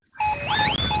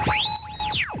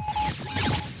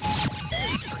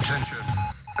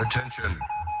Attention.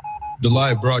 The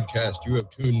live broadcast you have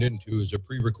tuned into is a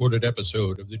pre-recorded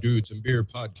episode of the Dudes and Beer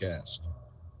podcast.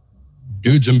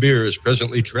 Dudes and Beer is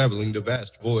presently traveling the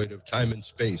vast void of time and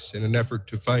space in an effort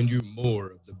to find you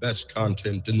more of the best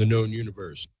content in the known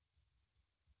universe.